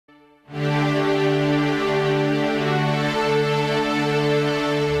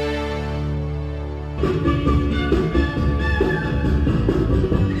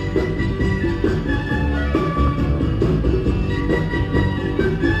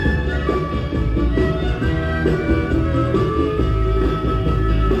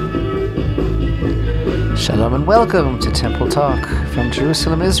Shalom and welcome to Temple Talk from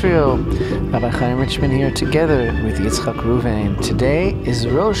Jerusalem, Israel. Rabbi Chaim Richman here together with Yitzchak Reuven. Today is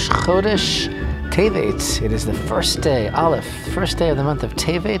Rosh Chodesh Tevet. It is the first day, Aleph, first day of the month of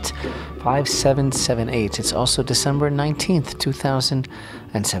Tevet, 5778. It's also December 19th,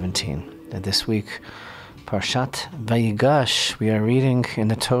 2017. And this week, Parshat Vayigash, we are reading in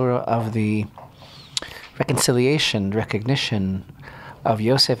the Torah of the reconciliation, recognition of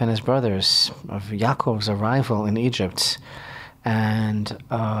Yosef and his brothers, of Yaakov's arrival in Egypt, and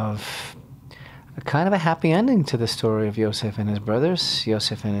of a kind of a happy ending to the story of Yosef and his brothers,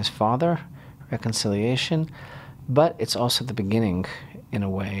 Yosef and his father, reconciliation, but it's also the beginning, in a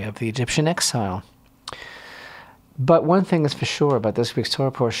way, of the Egyptian exile. But one thing is for sure about this week's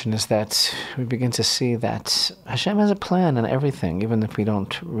Torah portion is that we begin to see that Hashem has a plan in everything, even if we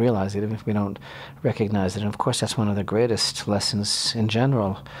don't realize it, even if we don't recognize it. And of course, that's one of the greatest lessons in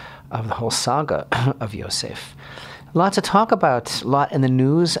general of the whole saga of Yosef. A lot to talk about, a lot in the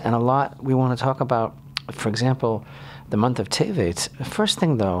news, and a lot we want to talk about, for example, the month of Tevet. The first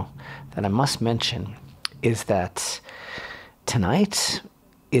thing, though, that I must mention is that tonight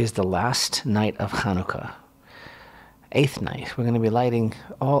is the last night of Chanukah. 8th night. We're going to be lighting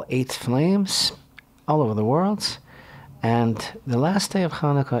all 8 flames all over the world. And the last day of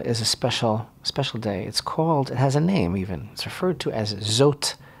Chanukah is a special day. It has a name even. It's referred to as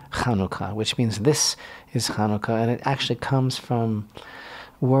Zot Chanukah, which means this is Chanukah. And it actually comes from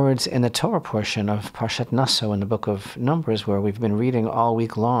words in the Torah portion of Parshat Naso in the book of Numbers, where we've been reading all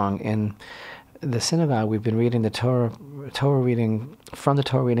week long in the synagogue. We've been reading the Torah reading from the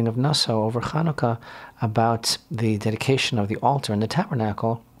Torah reading of Naso over Chanukah about the dedication of the altar and the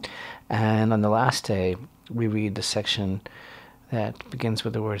tabernacle. And on the last day, we read the section that begins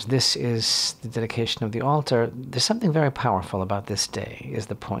with the words, "This is the dedication of the altar." There's something very powerful about this day, is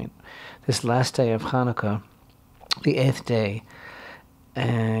the point. This last day of Chanukah, the 8th day,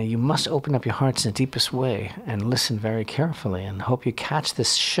 you must open up your hearts in the deepest way and listen very carefully, and hope you catch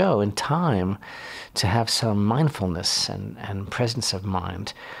this show in time to have some mindfulness and presence of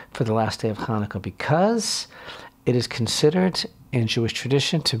mind for the last day of Chanukah, because it is considered in Jewish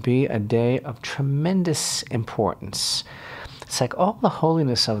tradition to be a day of tremendous importance. It's like all the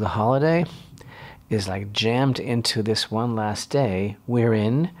holiness of the holiday is like jammed into this one last day,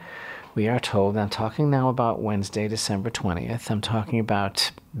 wherein we are told, I'm talking now about Wednesday, December 20th. I'm talking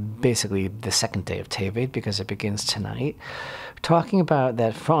about basically the second day of Tevet, because it begins tonight. We're talking about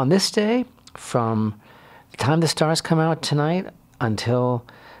that on this day, from the time the stars come out tonight until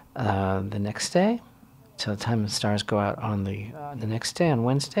the next day, till the time the stars go out on the next day, on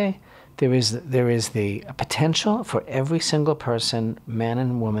Wednesday, there is the potential for every single person, man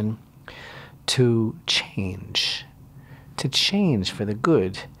and woman, to change for the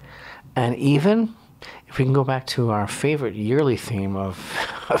good. And even if we can go back to our favorite yearly theme of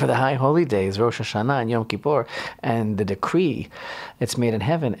the High Holy Days, Rosh Hashanah and Yom Kippur, and the decree that's made in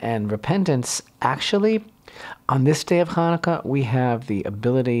heaven and repentance, actually, on this day of Hanukkah, we have the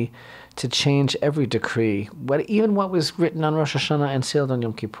ability to change every decree, even what was written on Rosh Hashanah and sealed on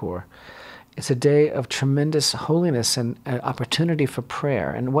Yom Kippur. It's a day of tremendous holiness and an opportunity for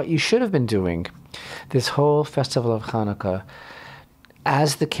prayer. And what you should have been doing this whole festival of Hanukkah,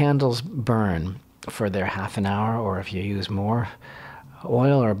 as the candles burn for their half an hour, or if you use more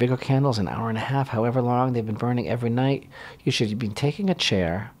oil or bigger candles, an hour and a half, however long they've been burning every night, you should be taking a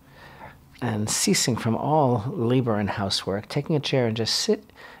chair and ceasing from all labor and housework, taking a chair and just sit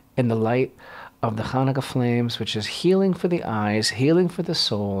in the light of the Chanukah flames, which is healing for the eyes, healing for the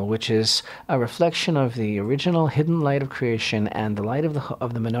soul, which is a reflection of the original hidden light of creation and the light of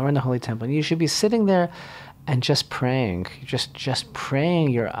the menorah in the Holy Temple. And you should be sitting there and just praying, just praying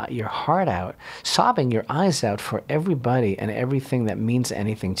your heart out, sobbing your eyes out for everybody and everything that means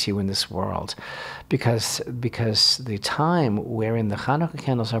anything to you in this world, because the time wherein the Chanukah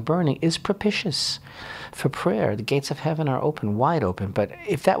candles are burning is propitious for prayer. The gates of heaven are open, wide open. But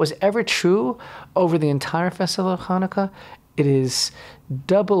if that was ever true over the entire festival of Chanukah, it is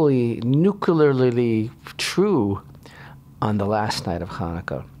doubly, nuclearly true on the last night of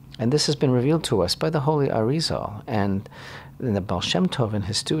Chanukah. And this has been revealed to us by the Holy Arizal and the Baal Shem Tov and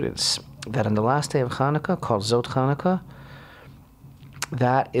his students, that on the last day of Chanukah, called Zot Chanukah,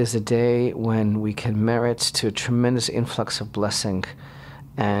 that is a day when we can merit to a tremendous influx of blessing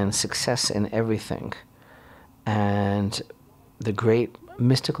and success in everything. And the great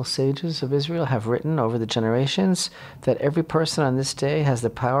mystical sages of Israel have written over the generations that every person on this day has the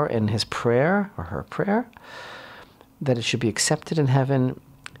power in his prayer, or her prayer, that it should be accepted in heaven,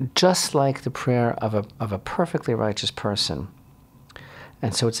 just like the prayer of a perfectly righteous person.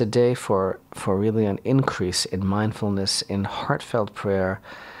 And so it's a day for really an increase in mindfulness, in heartfelt prayer,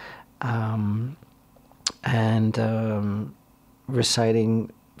 and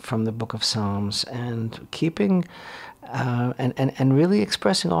reciting from the Book of Psalms, and keeping and really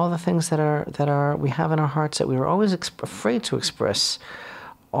expressing all the things that we have in our hearts that we were always afraid to express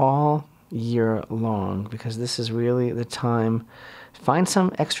all year long, because this is really the time. Find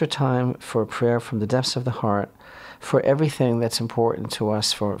some extra time for prayer from the depths of the heart, for everything that's important to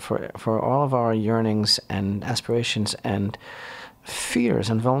us, for all of our yearnings and aspirations and fears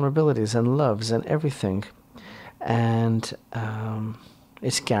and vulnerabilities and loves and everything. And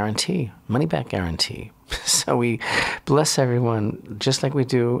it's guarantee, money back guarantee. So we bless everyone, just like we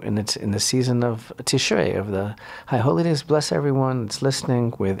do in the season of Tishrei, of the High Holy Days. Bless everyone that's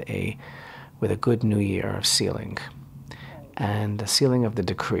listening with a good new year of sealing, and the sealing of the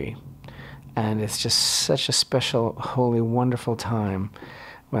decree. And it's just such a special, holy, wonderful time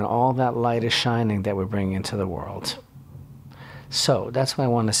when all that light is shining that we're bringing into the world. So that's what I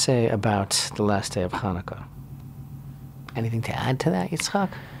want to say about the last day of Chanukah. Anything to add to that, Yitzchak?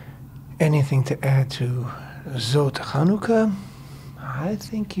 Anything to add to Zot Chanukah? I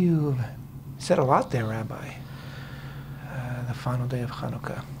think you've said a lot there, Rabbi. The final day of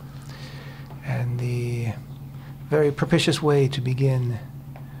Chanukah. And the very propitious way to begin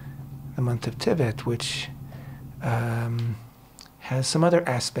the month of Tevet, which has some other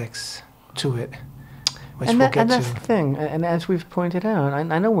aspects to it, which we'll get to. And that's the thing. And as we've pointed out,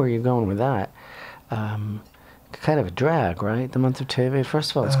 I know where you're going with that. Kind of a drag, right? The month of Tevet.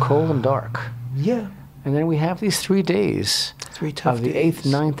 First of all, it's cold and dark. Yeah. And then we have these 3 days. 3 tough of the days.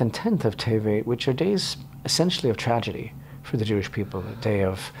 8th, 9th, and 10th of Tevet, which are days essentially of tragedy for the Jewish people. The day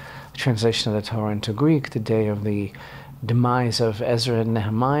of the translation of the Torah into Greek, the day of the demise of Ezra and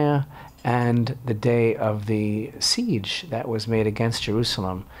Nehemiah, and the day of the siege that was made against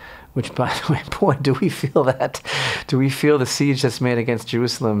Jerusalem. Which, by the way, boy, do we feel that? Do we feel the siege that's made against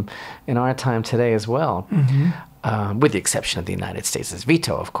Jerusalem in our time today as well? Mm-hmm. With the exception of the United States'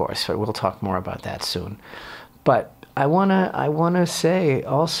 veto, of course, but we'll talk more about that soon. But I wanna say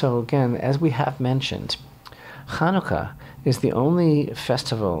also, again, as we have mentioned, Chanukah is the only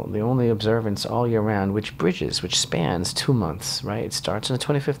festival, the only observance all year round which spans 2 months, right? It starts on the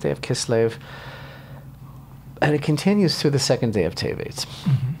 25th day of Kislev, and it continues through the 2nd day of Tevet.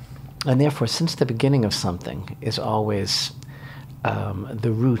 Mm-hmm. And therefore, since the beginning of something is always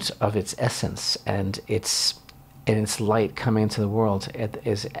the root of its essence and its light coming into the world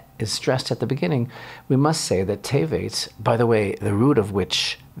is stressed at the beginning, we must say that Tevet, by the way, the root of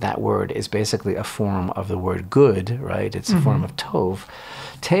which that word is basically a form of the word good, right? It's a form of tov.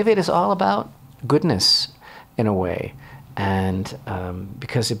 Tevet is all about goodness in a way. And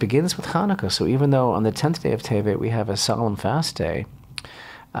because it begins with Chanukah. So even though on the 10th day of Tevet we have a solemn fast day,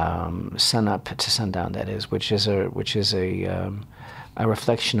 sun up to sundown, that is, which is a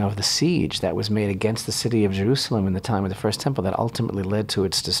reflection of the siege that was made against the city of Jerusalem in the time of the First Temple that ultimately led to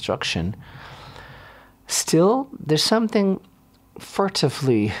its destruction. Still, there's something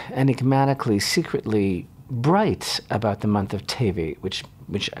furtively, enigmatically, secretly bright about the month of Tevet, which,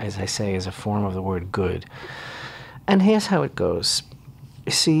 as I say, is a form of the word good. And here's how it goes.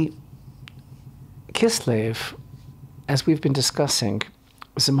 You see, Kislev, as we've been discussing,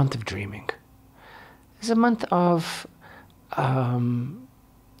 is a month of dreaming. It's a month of,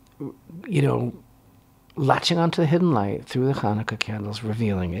 latching onto the hidden light through the Chanukah candles,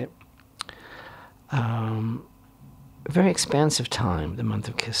 revealing it. A very expansive time, the month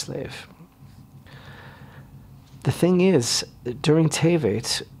of Kislev. The thing is, during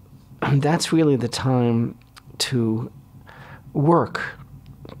Tevet, that's really the time to work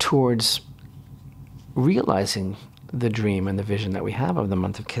towards realizing the dream and the vision that we have of the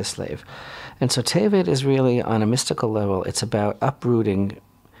month of Kislev. And so Tevet is really, on a mystical level, it's about uprooting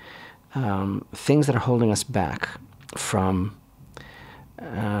things that are holding us back from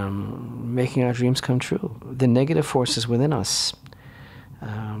making our dreams come true, the negative forces within us.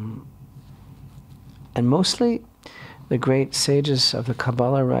 And mostly, the great sages of the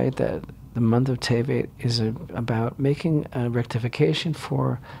Kabbalah write that the month of Tevet is about making a rectification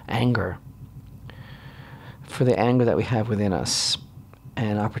for anger, for the anger that we have within us,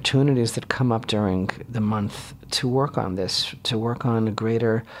 and opportunities that come up during the month to work on this, to work on a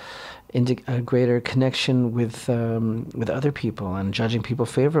greater connection with other people, and judging people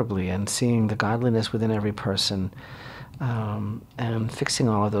favorably, and seeing the godliness within every person, and fixing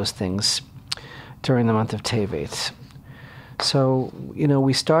all of those things during the month of Tevet. So,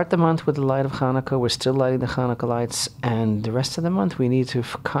 we start the month with the light of Chanukah. We're still lighting the Chanukah lights, and the rest of the month we need to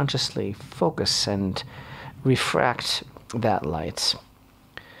consciously focus and refract that light.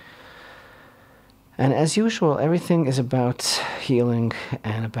 And as usual, everything is about healing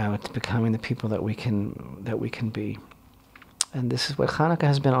and about becoming the people that we can be. And this is what Chanukah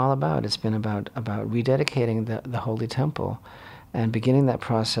has been all about. It's been about rededicating the Holy Temple and beginning that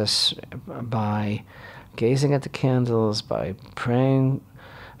process by gazing at the candles, by praying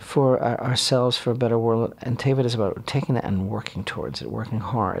for ourselves for a better world. And Tevet is about taking that and working towards it, working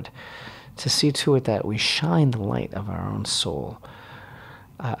hard to see to it that we shine the light of our own soul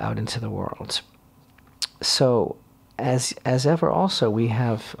out into the world. So, as ever, also, we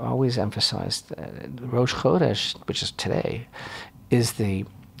have always emphasized Rosh Chodesh, which is today, is the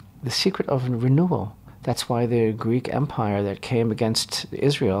secret of renewal. That's why the Greek Empire that came against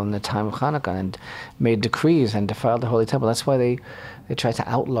Israel in the time of Chanukah and made decrees and defiled the Holy Temple, that's why they tried to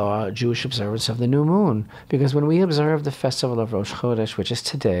outlaw Jewish observance of the new moon. Because when we observe the festival of Rosh Chodesh, which is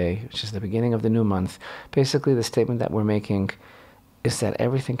today, which is the beginning of the new month, basically the statement that we're making is that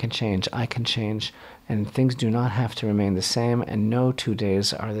everything can change, I can change, and things do not have to remain the same, and no 2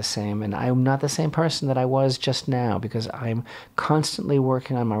 days are the same. And I'm not the same person that I was just now, because I'm constantly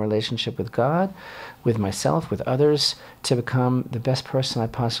working on my relationship with God, with myself, with others, to become the best person I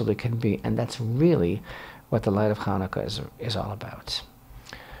possibly can be. And that's really what the light of Chanukah is all about.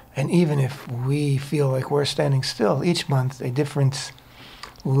 And even if we feel like we're standing still, each month a different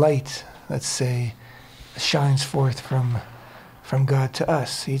light, let's say, shines forth from God to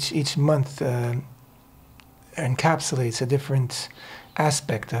us. Each month encapsulates a different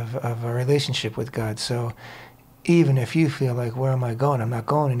aspect of our relationship with God. So even if you feel like, where am I going? I'm not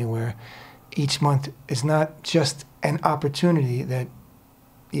going anywhere. Each month is not just an opportunity that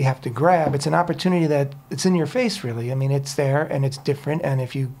you have to grab. It's an opportunity that it's in your face, really. I mean, it's there and it's different. And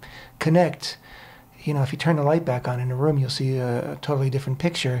if you connect, if you turn the light back on in a room, you'll see a totally different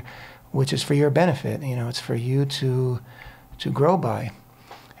picture, which is for your benefit. It's for you to grow by.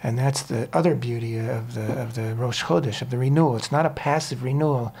 And that's the other beauty of the Rosh Chodesh, of the renewal. It's not a passive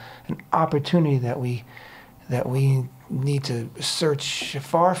renewal, an opportunity that we need to search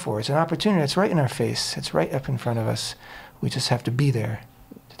far for. It's an opportunity that's right in our face. It's right up in front of us. We just have to be there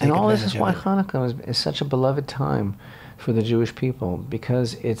to take And all this advantage is why of it. Hanukkah is such a beloved time for the Jewish people,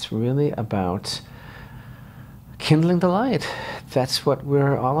 because it's really about kindling the light. That's what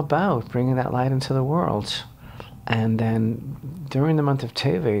we're all about, bringing that light into the world. And then during the month of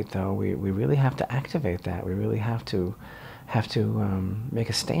Tevet, though, we really have to activate that. We really have to make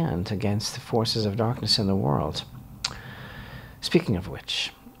a stand against the forces of darkness in the world. Speaking of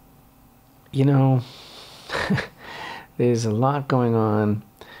which, there's a lot going on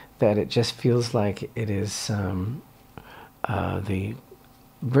that it just feels like it is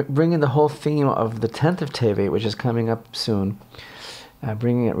bringing the whole theme of the 10th of Tevet, which is coming up soon,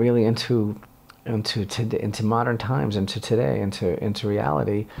 bringing it really into modern times, into today, into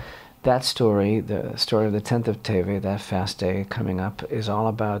reality. That story, the story of the 10th of Tevet, that fast day coming up, is all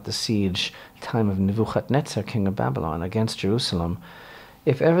about the siege time of Nebuchadnezzar, king of Babylon, against Jerusalem.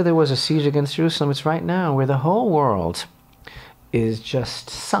 If ever there was a siege against Jerusalem, it's right now, where the whole world is just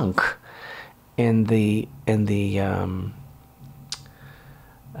sunk in the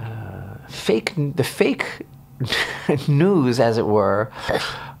fake news, as it were,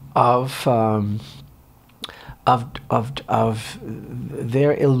 of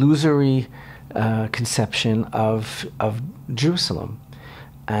their illusory conception of Jerusalem,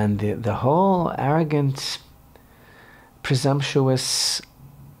 and the whole arrogant, presumptuous,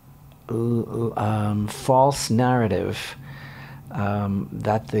 false narrative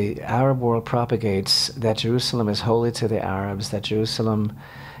that the Arab world propagates, that Jerusalem is holy to the Arabs, that Jerusalem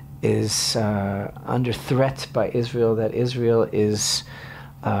is under threat by Israel, that Israel is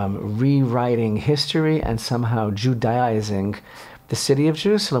rewriting history and somehow Judaizing the city of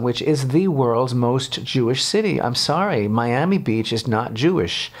Jerusalem, which is the world's most Jewish city. I'm sorry, Miami Beach is not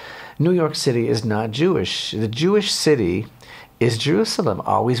Jewish. New York City is not Jewish. The Jewish city is Jerusalem,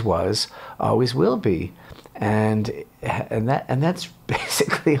 always was, always will be. And that's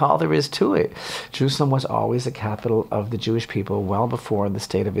basically all there is to it. Jerusalem was always the capital of the Jewish people well before the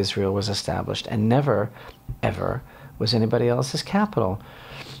state of Israel was established, and never, ever was anybody else's capital.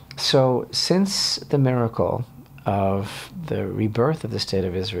 So since the miracle of the rebirth of the state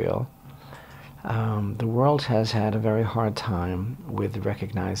of Israel, the world has had a very hard time with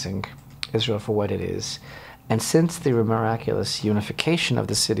recognizing Israel for what it is. And since the miraculous unification of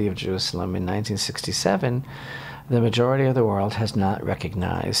the city of Jerusalem in 1967, the majority of the world has not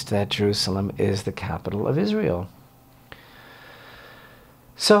recognized that Jerusalem is the capital of Israel.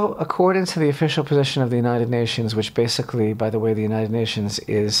 So, according to the official position of the United Nations, which basically, by the way, the United Nations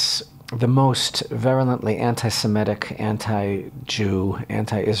is the most virulently anti-Semitic, anti-Jew,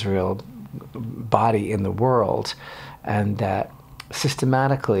 anti-Israel body in the world, and that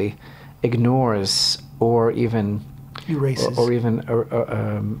systematically ignores or even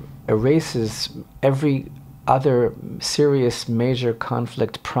erases every other serious major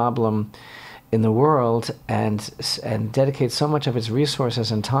conflict problem in the world, and dedicates so much of its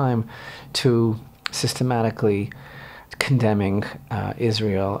resources and time to systematically condemning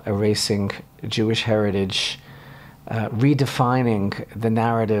Israel, erasing Jewish heritage, redefining the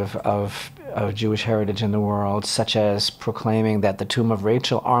narrative of Jewish heritage in the world, such as proclaiming that the tomb of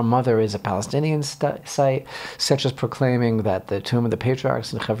Rachel, our mother, is a Palestinian site, such as proclaiming that the tomb of the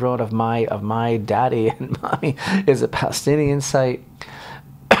patriarchs in Hebron of my daddy and mommy is a Palestinian site.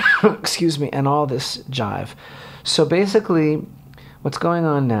 Excuse me, and all this jive. So basically, what's going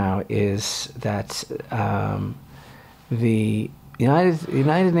on now is that the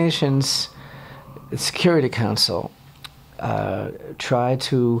United Nations Security Council tried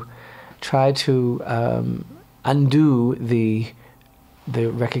to undo the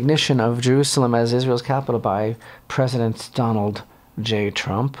recognition of Jerusalem as Israel's capital by President Donald J.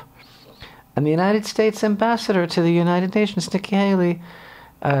 Trump, and the United States ambassador to the United Nations, Nikki Haley,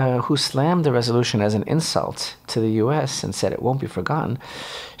 who slammed the resolution as an insult to the U.S. and said it won't be forgotten.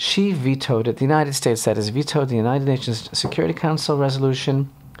 She vetoed it. The United States, that is, vetoed the United Nations Security Council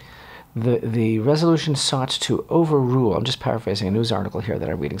resolution. The resolution sought to overrule, I'm just paraphrasing a news article here that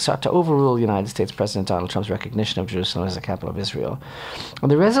I'm reading, sought to overrule United States President Donald Trump's recognition of Jerusalem as the capital of Israel.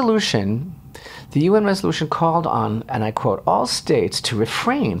 And the UN resolution called on, and I quote, all states to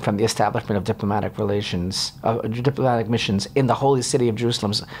refrain from the establishment of diplomatic missions in the holy city of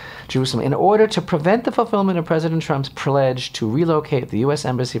Jerusalem in order to prevent the fulfillment of President Trump's pledge to relocate the U.S.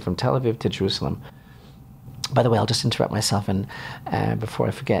 Embassy from Tel Aviv to Jerusalem. By the way, I'll just interrupt myself and before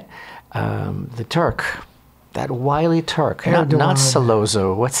I forget. The Turk, that wily Turk, not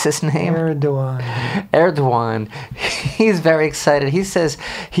Solozo, what's his name? Erdogan. He's very excited. He says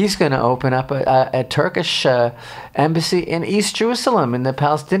he's going to open up a Turkish embassy in East Jerusalem, in the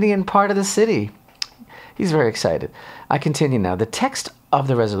Palestinian part of the city. He's very excited. I continue now. The text of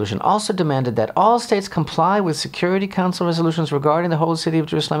the resolution also demanded that all states comply with Security Council resolutions regarding the whole city of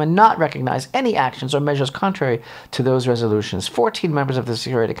Jerusalem and not recognize any actions or measures contrary to those resolutions. 14 members of the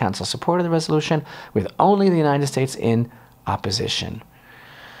Security Council supported the resolution, with only the United States in opposition.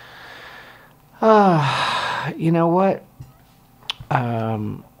 You know what?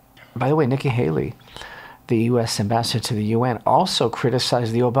 By the way, Nikki Haley, the U.S. ambassador to the UN, also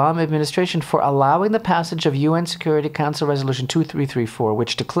criticized the Obama administration for allowing the passage of UN Security Council Resolution 2334,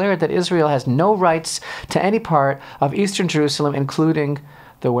 which declared that Israel has no rights to any part of eastern Jerusalem, including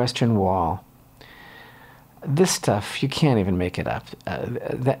the Western Wall. This stuff, you can't even make it up.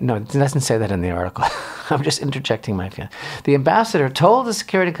 No, it doesn't say that in the article. I'm just interjecting my feelings. The ambassador told the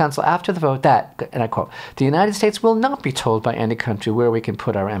Security Council after the vote that, and I quote, the United States will not be told by any country where we can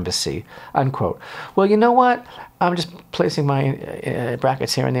put our embassy, unquote. Well, you know what? I'm just placing my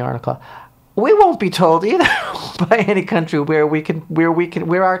brackets here in the article. We won't be told either by any country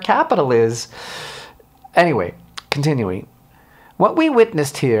where our capital is. Anyway, continuing. What we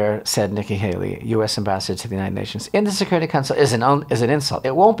witnessed here, said Nikki Haley, U.S. ambassador to the United Nations, in the Security Council is an insult.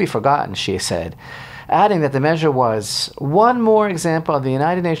 It won't be forgotten, she said, adding that the measure was one more example of the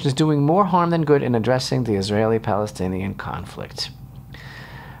United Nations doing more harm than good in addressing the Israeli-Palestinian conflict.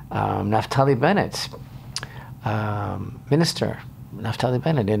 Naftali Bennett, Minister Naftali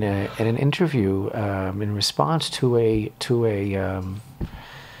Bennett, in an interview in response to a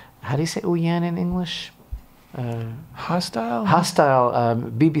how do you say uyan in English? Hostile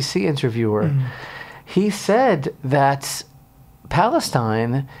BBC interviewer. He said that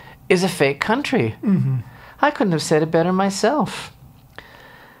Palestine is a fake country. I couldn't have said it better myself.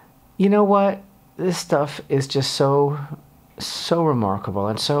 You know what? This stuff is just so remarkable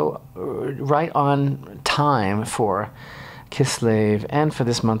and so right on time for Kislev and for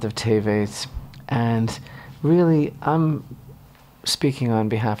this month of Tevet. And really, I'm speaking on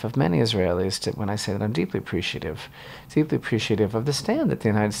behalf of many Israelis when I say that I'm deeply appreciative of the stand that the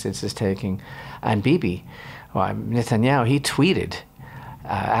United States is taking. And Bibi, Netanyahu, he tweeted,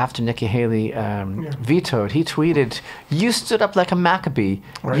 after Nikki Haley vetoed, he tweeted, "You stood up like a Maccabee.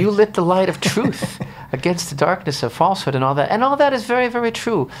 Right. You lit the light of truth against the darkness of falsehood," and all that. And all that is very, very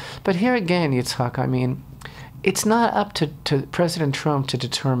true. But here again, Yitzchak, I mean, it's not up to President Trump to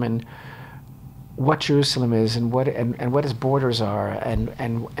determine what Jerusalem is and what its borders are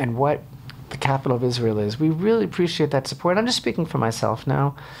and what the capital of Israel is. We really appreciate that support. I'm just speaking for myself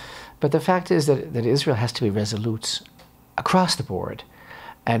now. But the fact is that Israel has to be resolute across the board.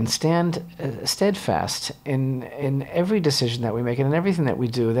 and stand steadfast in every decision that we make and in everything that we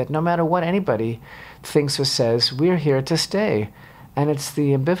do, that no matter what anybody thinks or says, we're here to stay. And it's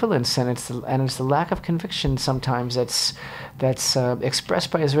the ambivalence and it's the lack of conviction sometimes that's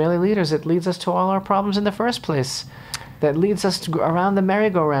expressed by Israeli leaders that leads us to all our problems in the first place, that leads us to around the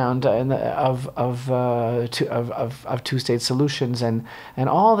merry-go-round of two-state solutions and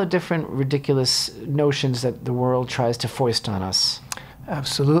all the different ridiculous notions that the world tries to foist on us.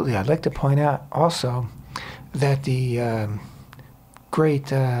 Absolutely. I'd like to point out also that the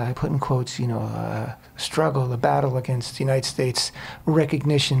great, I put in quotes, struggle, the battle against the United States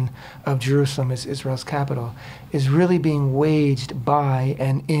recognition of Jerusalem as Israel's capital is really being waged by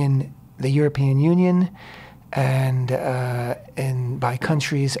and in the European Union and by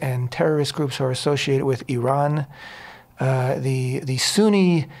countries and terrorist groups who are associated with Iran. The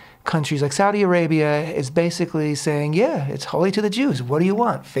Sunni countries like Saudi Arabia is basically saying, yeah, it's holy to the Jews. What do you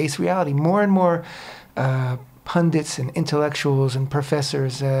want? Face reality. More and more pundits and intellectuals and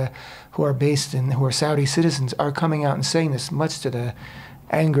professors who are Saudi citizens are coming out and saying this, much to the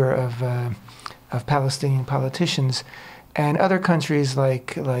anger of Palestinian politicians. And other countries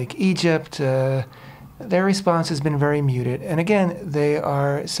like Egypt, their response has been very muted. And again, they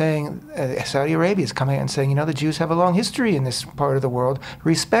are saying, Saudi Arabia is coming out and saying, the Jews have a long history in this part of the world.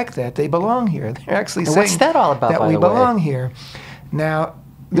 Respect that. They belong here. They're actually saying what's that all about, that we belong here. Now,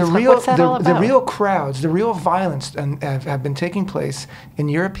 the real crowds, the real violence have been taking place in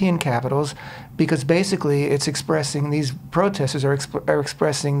European capitals because basically it's expressing, these protesters are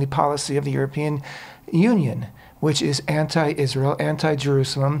expressing the policy of the European Union, which is anti-Israel,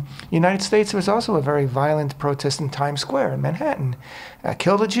 anti-Jerusalem. United States was also a very violent protest in Times Square in Manhattan.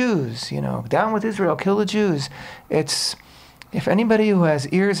 Kill the Jews, down with Israel, kill the Jews. It's, if anybody who has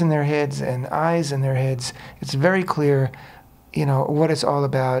ears in their heads and eyes in their heads, it's very clear what it's all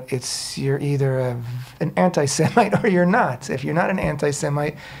about. You're either an anti-Semite or you're not. If you're not an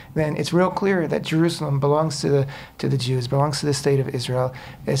anti-Semite, then it's real clear that Jerusalem belongs to the Jews, belongs to the state of Israel.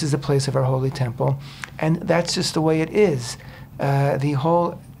 This is the place of our holy temple. And that's just the way it is. The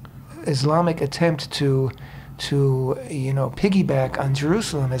whole Islamic attempt to piggyback on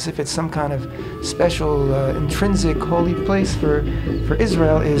Jerusalem as if it's some kind of special, intrinsic holy place for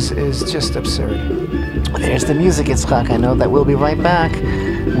Israel is just absurd. There's the music, Yitzchak. I know that we'll be right back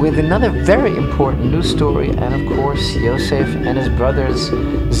with another very important news story, and of course, Yosef and his brothers,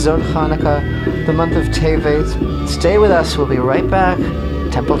 Zod Chanukah, the month of Tevet. Stay with us. We'll be right back.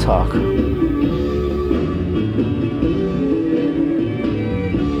 Temple Talk.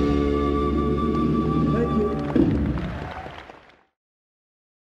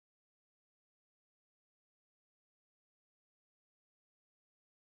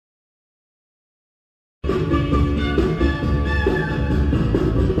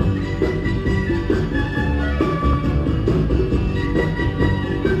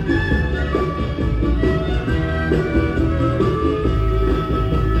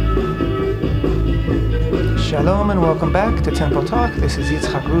 Shalom and welcome back to Temple Talk. This is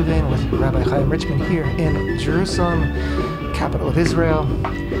Yitzchak Reuven with Rabbi Chaim Richman here in Jerusalem, capital of Israel.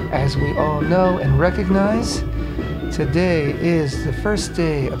 As we all know and recognize, today is the first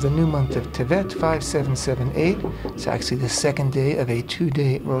day of the new month of Tevet, 5778. It's actually the second day of a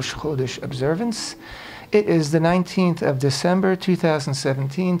 2-day Rosh Chodesh observance. It is the 19th of December,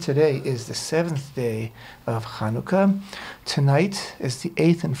 2017. Today is the 7th day of Chanukah. Tonight is the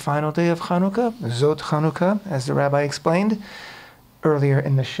 8th and final day of Chanukah, Zot Chanukah, as the Rabbi explained earlier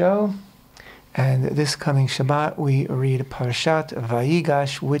in the show. And this coming Shabbat, we read Parshat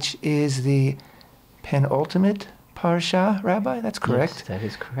Vayigash, which is the penultimate Parsha, Rabbi? That's correct. Yes, that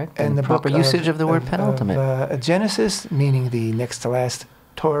is correct. And the proper usage of the word penultimate. Genesis, meaning the next to last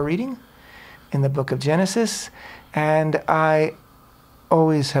Torah reading in the book of Genesis. And I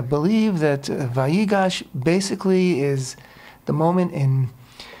always have believed that Vayigash basically is the moment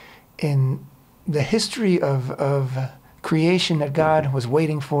in the history of creation that God was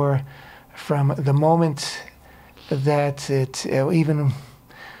waiting for, from the moment that it even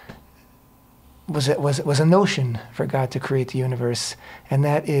was a notion for God to create the universe, and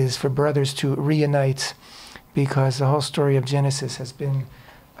that is for brothers to reunite, because the whole story of Genesis has been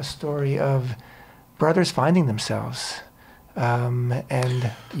a story of brothers finding themselves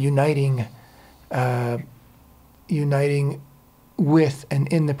and uniting with and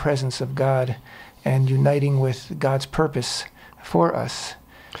in the presence of God, and uniting with God's purpose for us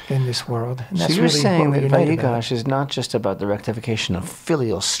in this world. And that's so you're really saying that Vayigash is not just about the rectification of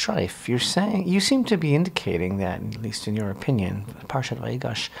filial strife. You seem to be indicating that, at least in your opinion, Parshat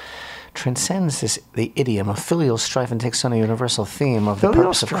Vayigash transcends the idiom of filial strife and takes on a universal theme of Filial the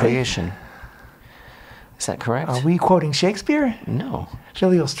purpose strife? of creation. Is that correct? Are we quoting Shakespeare? No.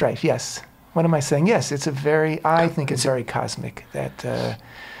 Filial strife, yes. What am I saying? Yes, I think it's very cosmic. That,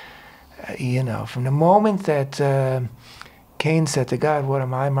 from the moment that Cain said to God, "What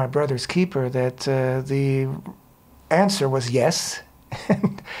am I, my brother's keeper?" that the answer was yes.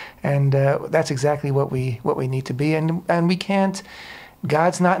 and that's exactly what we need to be. And we can't,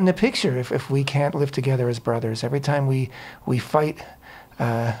 God's not in the picture if we can't live together as brothers. Every time we fight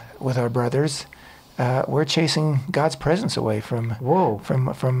with our brothers, we're chasing God's presence away from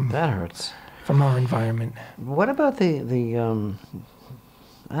That hurts. From our environment. What about the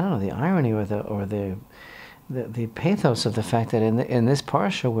I don't know, the irony or the pathos of the fact that in this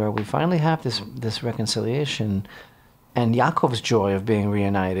parsha where we finally have this reconciliation and Yaakov's joy of being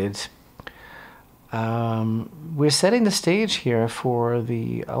reunited, we're setting the stage here for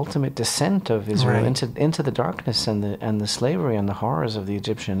the ultimate descent of Israel into the darkness and the slavery and the horrors of the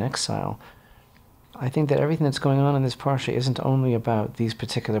Egyptian exile. I think that everything that's going on in this parsha isn't only about these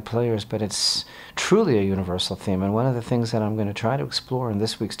particular players, but it's truly a universal theme. And one of the things that I'm going to try to explore in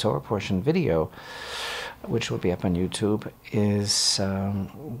this week's Torah portion video, which will be up on YouTube, is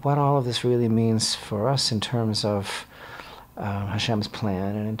what all of this really means for us in terms of Hashem's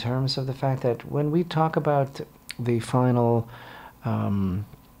plan, and in terms of the fact that when we talk about the final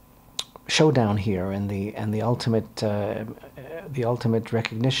showdown here and the ultimate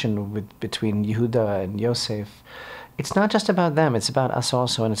recognition between Yehuda and Yosef, it's not just about them, it's about us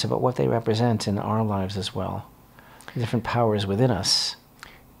also, and it's about what they represent in our lives as well, different powers within us.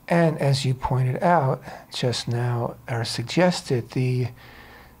 And as you pointed out just now, or suggested, the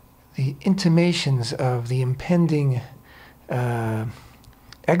intimations of the impending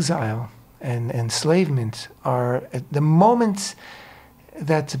exile and enslavement are at the moment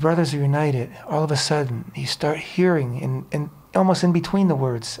that the brothers are united. All of a sudden, you start hearing in almost in between the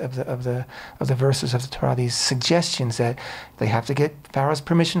words of the verses of the Torah, these suggestions that they have to get Pharaoh's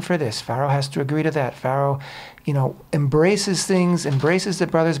permission for this. Pharaoh has to agree to that. Pharaoh, embraces things, embraces the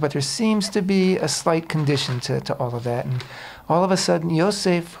brothers, but there seems to be a slight condition to all of that. And all of a sudden,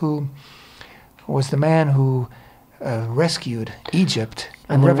 Yosef, who was the man who rescued Egypt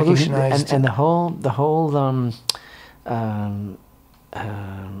and revolutionized, and the whole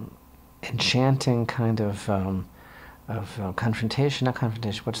enchanting kind of confrontation, not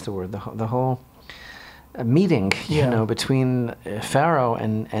confrontation, what's the word? The whole meeting, between Pharaoh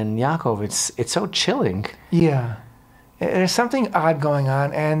and Yaakov, it's so chilling. Yeah. There's something odd going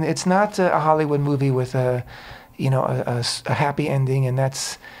on, and it's not a Hollywood movie with a happy ending, and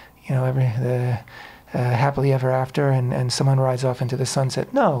that's, happily ever after, and someone rides off into the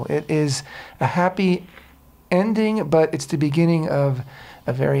sunset. No, it is a happy ending, but it's the beginning of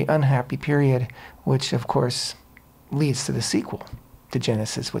a very unhappy period, which, of course, leads to the sequel to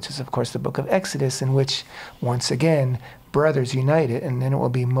Genesis, which is, of course, the book of Exodus, in which, once again, brothers united, and then it will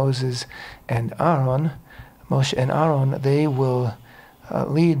be Moses and Aaron. Moshe and Aaron, they will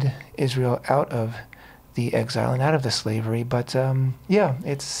lead Israel out of the exile and out of the slavery. But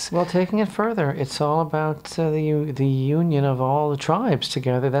it's... Well, taking it further, it's all about the union of all the tribes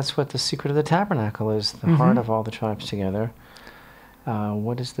together. That's what the secret of the tabernacle is, the heart of all the tribes together.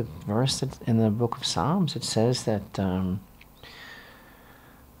 What is the verse that in the book of Psalms? It says that the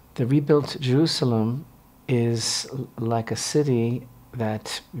rebuilt Jerusalem is like a city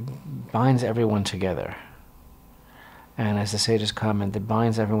that binds everyone together. And as the sages comment, that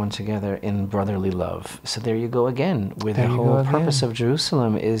binds everyone together in brotherly love. So there you go again, with the whole purpose of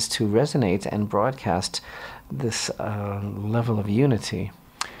Jerusalem is to resonate and broadcast this level of unity.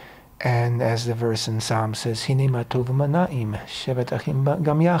 And as the verse in Psalm says, "Hine ma tov u'mana'im, shevet achim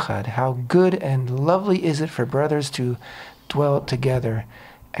gam yachad." How good and lovely is it for brothers to dwell together.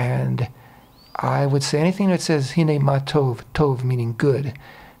 And I would say anything that says "Hine ma tov," tov meaning good,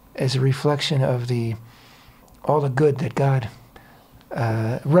 is a reflection of all the good that God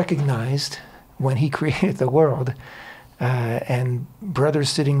recognized when He created the world. And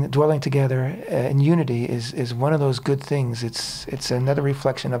brothers dwelling together in unity is one of those good things. It's another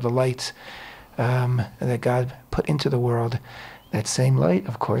reflection of the light that God put into the world. That same light,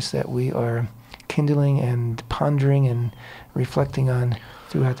 of course, that we are kindling and pondering and reflecting on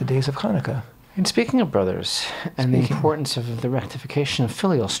throughout the days of Chanukah. And speaking of brothers, and the importance of the rectification of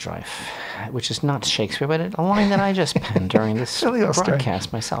filial strife, which is not Shakespeare, but a line that I just penned during this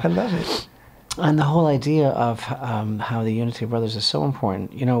broadcast myself. I love it. And the whole idea of how the unity of brothers is so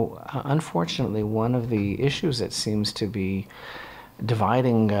important. Unfortunately, one of the issues that seems to be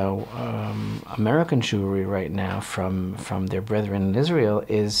dividing American Jewry right now from their brethren in Israel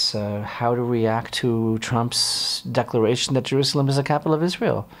is how to react to Trump's declaration that Jerusalem is the capital of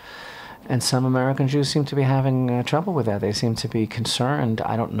Israel. And some American Jews seem to be having trouble with that. They seem to be concerned.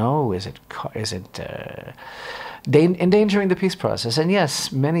 I don't know. Is it endangering the peace process? And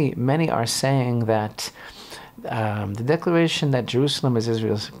yes, many are saying that the declaration that Jerusalem is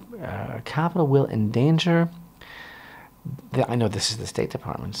Israel's capital will endanger. I know this is the State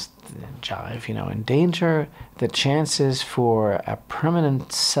Department's jive. Endanger the chances for a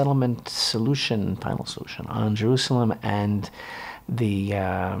permanent settlement solution, final solution on Jerusalem and the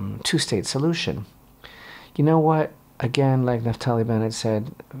two-state solution. You know what? Again, like Naftali Bennett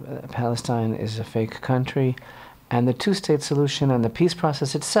said, Palestine is a fake country, and the two-state solution and the peace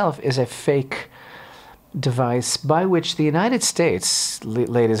process itself is a fake device by which the United States,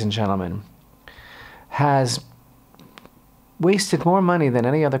 ladies and gentlemen, has wasted more money than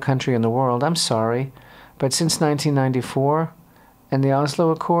any other country in the world. I'm sorry, but since 1994 and the Oslo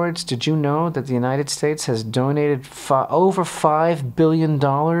Accords, did you know that the United States has donated over $5 billion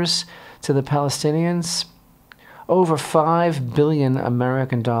to the Palestinians? Over $5 billion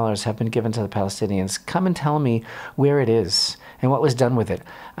American dollars have been given to the Palestinians. Come and tell me where it is and what was done with it.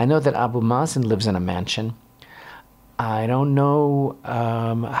 I know that Abu Mazen lives in a mansion. I don't know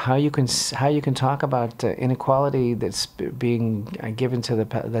how you can talk about inequality that's being given to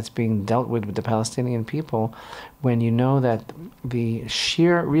that's being dealt with the Palestinian people, when you know that the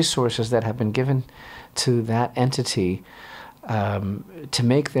sheer resources that have been given to that entity to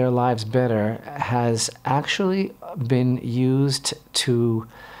make their lives better has actually been used to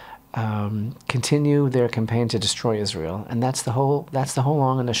continue their campaign to destroy Israel, and that's the whole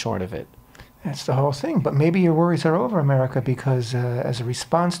long and the short of it. That's the whole thing. But maybe your worries are over, America, because as a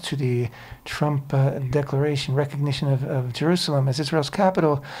response to the Trump declaration, recognition of Jerusalem as Israel's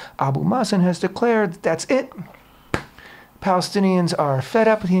capital, Abu Mazen has declared that's it. Palestinians are fed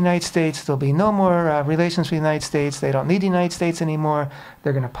up with the United States. There'll be no more relations with the United States. They don't need the United States anymore.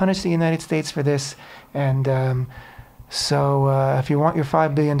 They're going to punish the United States for this. And so if you want your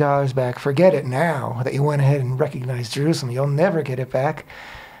 $5 billion back, forget it now that you went ahead and recognized Jerusalem. You'll never get it back.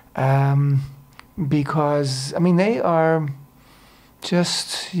 Because, I mean, they are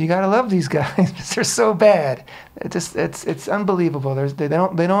just, you gotta love these guys. They're so bad. It's unbelievable. They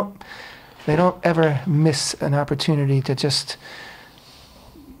don't ever miss an opportunity to just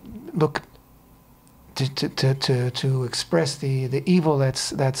look to express the evil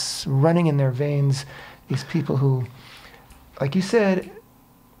that's running in their veins. These people who, like you said,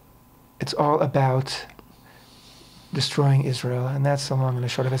 it's all about destroying Israel, and that's the long and the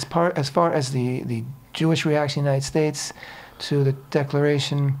short of it. As far as the Jewish reaction in the United States to the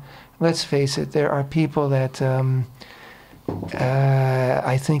declaration, let's face it, there are people that I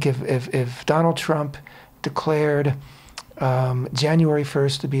think if Donald Trump declared January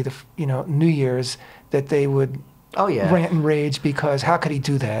 1st to be the New Year's, that they would rant and rage, because how could he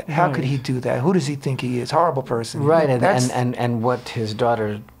do that? How could he do that? Who does he think he is? Horrible person. Right, and what his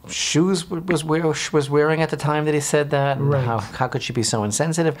daughter shoes was wearing at the time that he said that. Right. How could she be so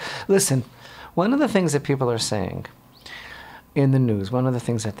insensitive? Listen, one of the things that people are saying in the news, one of the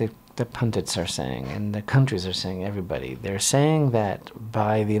things that the pundits are saying and the countries are saying, everybody, they're saying that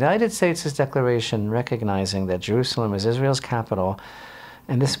by the United States' declaration recognizing that Jerusalem is Israel's capital,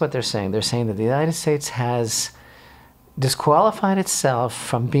 and this is what they're saying that the United States has disqualified itself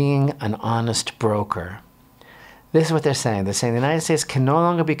from being an honest broker. This is what they're saying. They're saying the United States can no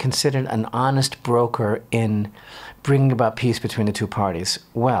longer be considered an honest broker in bringing about peace between the two parties.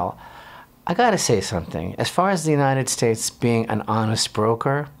 Well, I got to say something. As far as the United States being an honest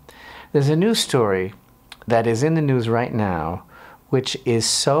broker, there's a news story that is in the news right now, which is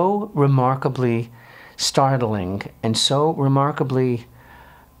so remarkably startling and so remarkably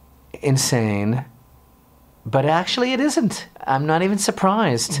insane. But actually, it isn't. I'm not even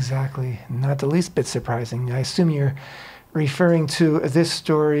surprised. Exactly. Not the least bit surprising. I assume you're referring to this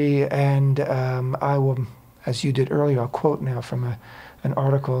story, and I will, as you did earlier, I'll quote now from an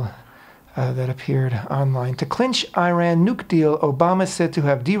article that appeared online. To clinch Iran nuke deal, Obama said to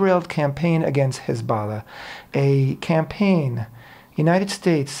have derailed campaign against Hezbollah. A campaign, United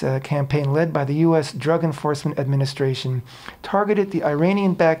States campaign led by the U.S. Drug Enforcement Administration, targeted the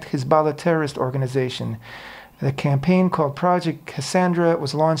Iranian-backed Hezbollah terrorist organization. The campaign, called Project Cassandra,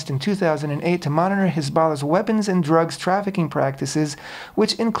 was launched in 2008 to monitor Hezbollah's weapons and drugs trafficking practices,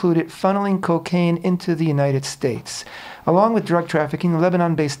 which included funneling cocaine into the United States. Along with drug trafficking, the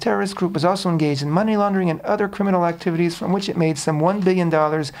Lebanon-based terrorist group was also engaged in money laundering and other criminal activities from which it made some $1 billion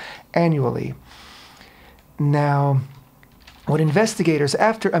annually. Now, when investigators,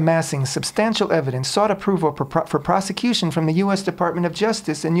 after amassing substantial evidence, sought approval for prosecution from the U.S. Department of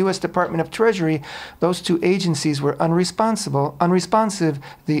Justice and U.S. Department of Treasury, those two agencies were unresponsive,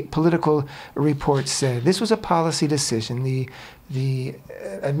 the political report said. This was a policy decision. The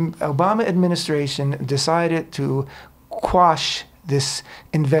Obama administration decided to quash this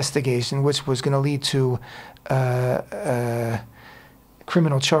investigation, which was going to lead to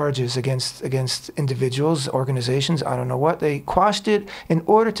criminal charges against individuals, organizations, I don't know what. They quashed it in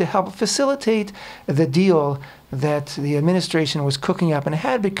order to help facilitate the deal that the administration was cooking up, and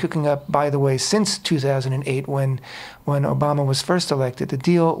had been cooking up, by the way, since 2008 when Obama was first elected, the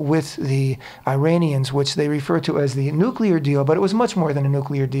deal with the Iranians, which they refer to as the nuclear deal, but it was much more than a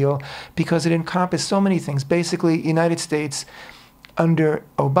nuclear deal because it encompassed so many things. Basically, the United States under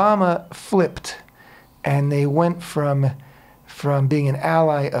Obama flipped, and they went from being an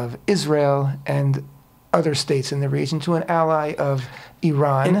ally of Israel and other states in the region to an ally of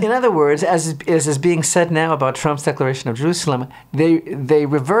Iran. In other words, as is being said now about Trump's declaration of Jerusalem, they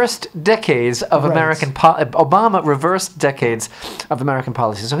reversed decades of Right. Obama reversed decades of American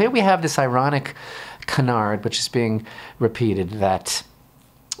policy. So here we have this ironic canard, which is being repeated, that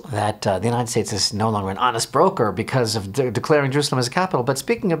the United States is no longer an honest broker because of declaring Jerusalem as a capital. But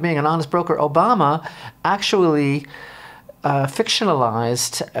speaking of being an honest broker, Obama actually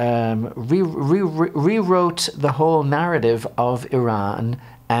fictionalized, rewrote the whole narrative of Iran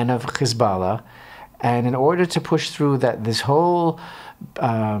and of Hezbollah, and in order to push through this whole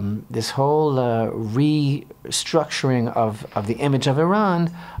restructuring of the image of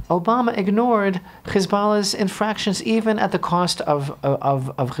Iran, Obama ignored Hezbollah's infractions, even at the cost of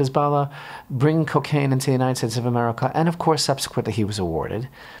Hezbollah bringing cocaine into the United States of America, and of course subsequently he was awarded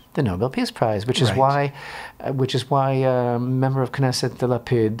the Nobel Peace Prize, which is why member of Knesset de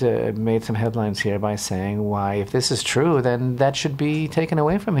Lapid made some headlines here by saying, why, if this is true, then that should be taken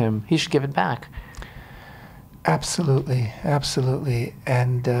away from him. He should give it back. Absolutely, absolutely.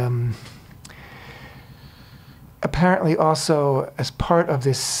 And apparently also, as part of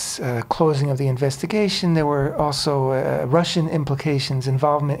this closing of the investigation, there were also Russian implications,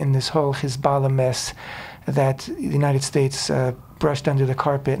 involvement in this whole Hezbollah mess that the United States brushed under the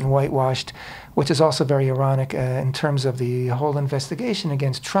carpet and whitewashed, which is also very ironic in terms of the whole investigation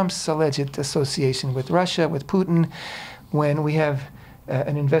against Trump's alleged association with Russia, with Putin, when we have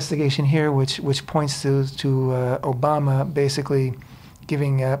an investigation here which points to Obama basically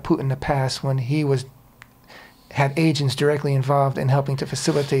giving Putin a pass when he had agents directly involved in helping to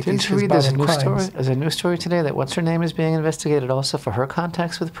facilitate these Didn't you read this crimes. there's a news story today that what's her name is being investigated also for her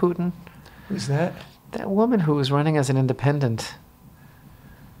contacts with Putin? Who's that? That woman who was running as an independent.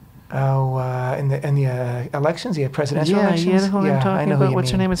 Oh, in the elections, presidential elections. Yeah, who I'm talking I know about. Who you What's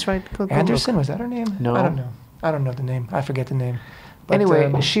her mean. name? It's right. Go Anderson, look. was that her name? No. I don't know. I don't know the name. I forget the name. But,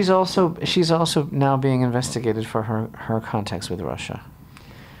 Anyway, she's also now being investigated for her contacts with Russia.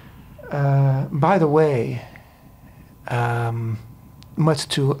 by the way, much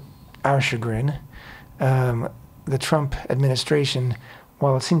to our chagrin, the Trump administration,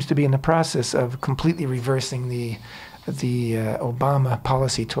 while it seems to be in the process of completely reversing the Obama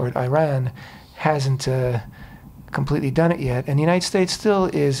policy toward Iran, hasn't completely done it yet. And the United States still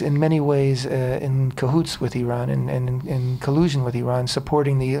is in many ways in cahoots with Iran and in collusion with Iran,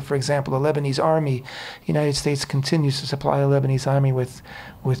 supporting for example, the Lebanese army. The United States continues to supply the Lebanese army with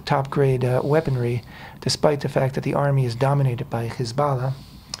top-grade weaponry, despite the fact that the army is dominated by Hezbollah.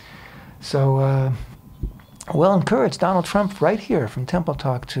 So, well encouraged Donald Trump right here from Temple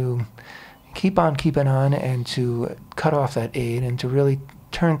Talk to keep on keeping on and to cut off that aid and to really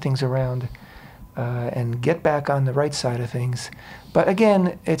turn things around and get back on the right side of things. But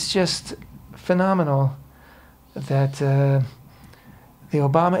again, it's just phenomenal that the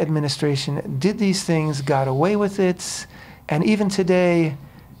Obama administration did these things, got away with it, and even today,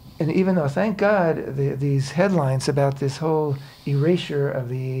 and even though, thank God, these headlines about this whole erasure of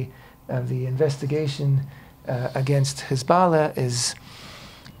the investigation against Hezbollah is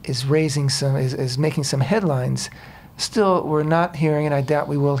making some headlines. Still, we're not hearing, and I doubt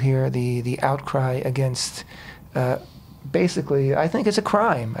we will hear, the outcry against. Basically, I think it's a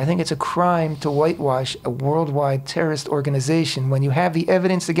crime. I think it's a crime to whitewash a worldwide terrorist organization when you have the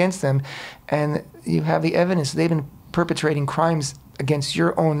evidence against them, and you have the evidence they've been perpetrating crimes against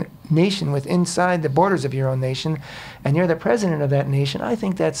your own nation, inside the borders of your own nation, and you're the president of that nation. I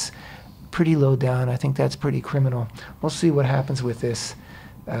think that's pretty low down. I think that's pretty criminal. We'll see what happens with this.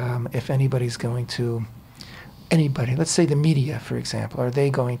 If anybody's going to, let's say the media, for example, are they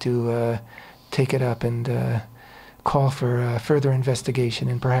going to take it up and call for further investigation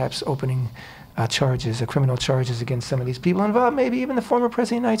and perhaps opening charges, criminal charges against some of these people involved, maybe even the former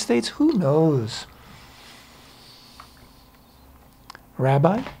President of the United States. Who knows?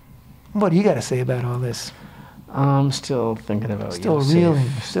 Rabbi, what do you got to say about all this? I'm still thinking about Still Yosef. reeling.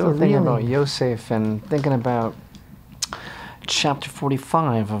 Still thinking about Yosef and thinking about chapter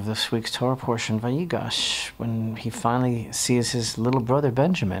 45 of this week's Torah portion, Vayigash, when he finally sees his little brother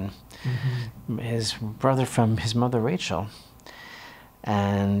Benjamin, his brother from his mother Rachel.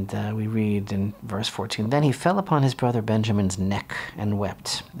 And we read in verse 14, "Then he fell upon his brother Benjamin's neck and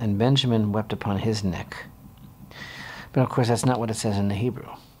wept, and Benjamin wept upon his neck." But of course, that's not what it says in the Hebrew.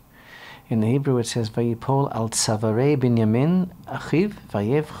 In the Hebrew, it says, "Vayipol al tzavarei Binyamin achiv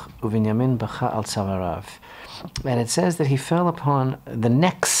vayevch uBinyamin bacha al tzavarav." And it says that he fell upon the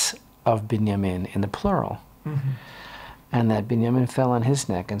necks of Binyamin in the plural, and that Binyamin fell on his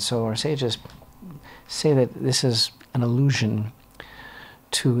neck. And so our sages say that this is an allusion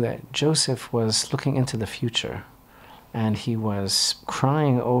to that Joseph was looking into the future, and he was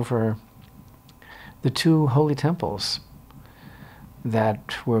crying over the two holy temples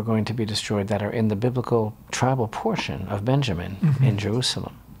that were going to be destroyed, that are in the biblical tribal portion of Benjamin in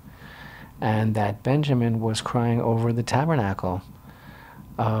Jerusalem. And that Benjamin was crying over the tabernacle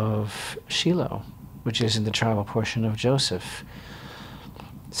of Shiloh, which is in the tribal portion of Joseph.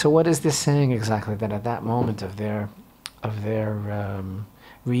 So what is this saying exactly? That at that moment of their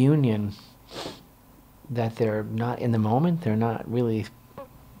reunion, that they're not in the moment, they're not really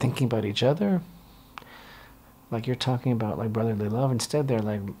thinking about each other, like you're talking about, like brotherly love. Instead, they're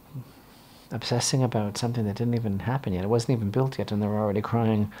like obsessing about something that didn't even happen yet. It wasn't even built yet, and they're already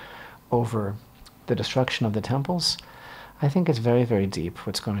crying over the destruction of the temples. I think it's very, very deep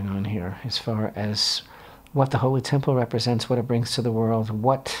what's going on here as far as what the Holy Temple represents, what it brings to the world,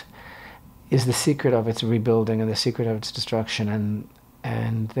 what is the secret of its rebuilding and the secret of its destruction.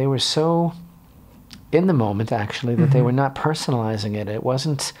 And they were so in the moment, actually, that they were not personalizing it. It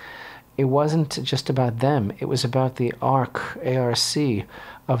wasn't just about them. It was about the ARC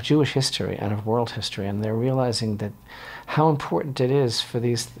of Jewish history and of world history, and they're realizing that how important it is for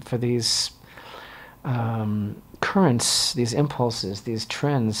these currents, these impulses, these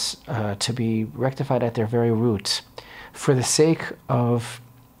trends to be rectified at their very roots for the sake of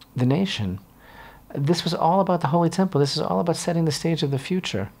the nation. This was all about the Holy Temple. This is all about setting the stage of the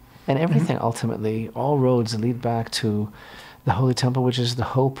future. And everything ultimately, all roads lead back to the Holy Temple, which is the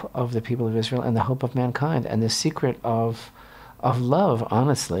hope of the people of Israel and the hope of mankind and the secret of love,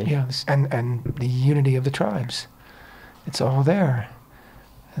 honestly. Yes, and the unity of the tribes. It's all there.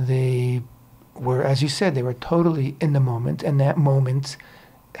 They were, as you said, they were totally in the moment, and that moment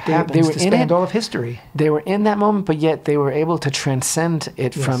happens to span all of history. They were in that moment, but yet they were able to transcend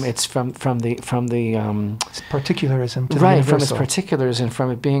it from the particularism to the right, universal. from its particulars, and from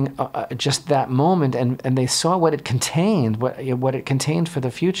it being just that moment, and they saw what it contained, what it contained for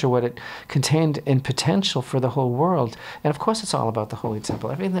the future, what it contained in potential for the whole world. And of course, it's all about the Holy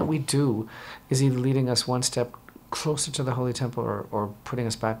Temple. Everything that we do is either leading us one step closer to the Holy Temple or putting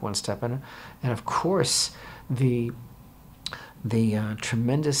us back one step. And of course, the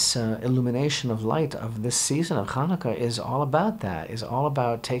tremendous illumination of light of this season of Chanukah is all about that, is all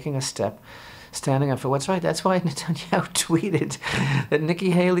about taking a step, standing up for what's right. That's why Netanyahu tweeted that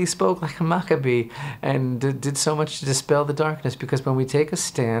Nikki Haley spoke like a Maccabee and did so much to dispel the darkness, because when we take a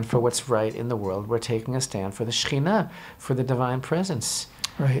stand for what's right in the world, we're taking a stand for the Shekhinah, for the divine presence.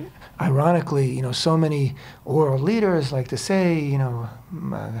 Right. Ironically, so many world leaders like to say,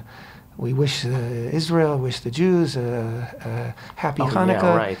 we wish Israel, wish the Jews a happy Hanukkah.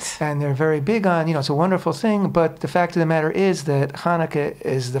 Yeah, right. And they're very big on, it's a wonderful thing, but the fact of the matter is that Hanukkah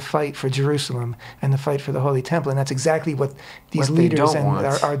is the fight for Jerusalem and the fight for the Holy Temple, and that's exactly what these leaders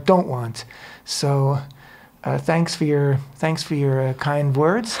don't want. So thanks for your kind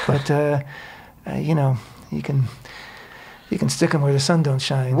words, but, you can stick them where the sun don't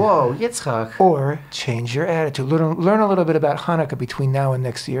shine. Whoa, Yitzchak. Or change your attitude. Learn a little bit about Hanukkah between now and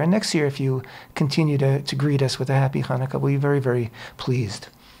next year. And next year, if you continue to greet us with a happy Hanukkah, we'll be very, very pleased.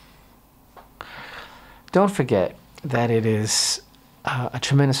 Don't forget that it is a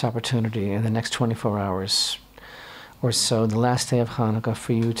tremendous opportunity in the next 24 hours or so, the last day of Hanukkah,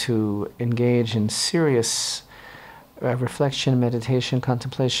 for you to engage in serious reflection, meditation,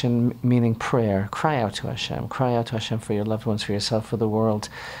 contemplation, meaning prayer. Cry out to Hashem. Cry out to Hashem for your loved ones, for yourself, for the world.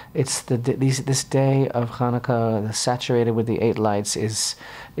 It's this day of Hanukkah, saturated with the 8 lights, is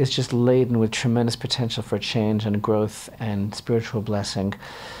just laden with tremendous potential for change and growth and spiritual blessing.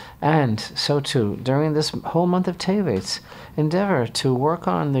 And so too, during this whole month of Tevet, endeavor to work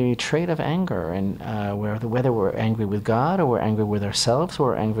on the trait of anger, and whether we're angry with God, or we're angry with ourselves, or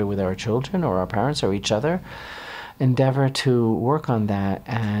we're angry with our children, or our parents, or each other. Endeavor to work on that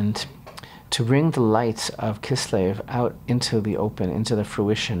and to bring the light of Kislev out into the open, into the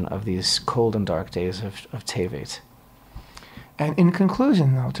fruition of these cold and dark days of Tevet. And in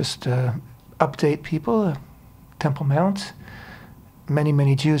conclusion, I'll just update people. Temple Mount,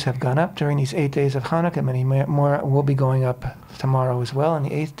 many Jews have gone up during these 8 days of Hanukkah. Many more will be going up tomorrow as well on the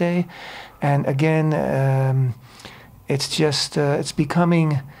 8th day. And again, it's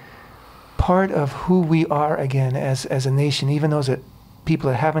becoming part of who we are again as a nation, even those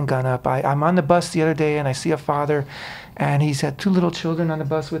people that haven't gone up. I'm on the bus the other day and I see a father and he's had 2 little children on the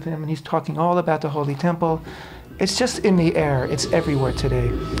bus with him and he's talking all about the Holy Temple. It's just in the air. It's everywhere today.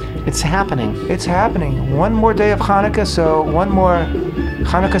 It's happening. It's happening. One more day of Hanukkah, so one more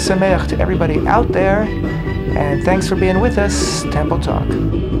Chanukah Sameach to everybody out there. And thanks for being with us. Temple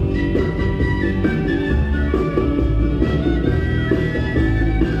Talk.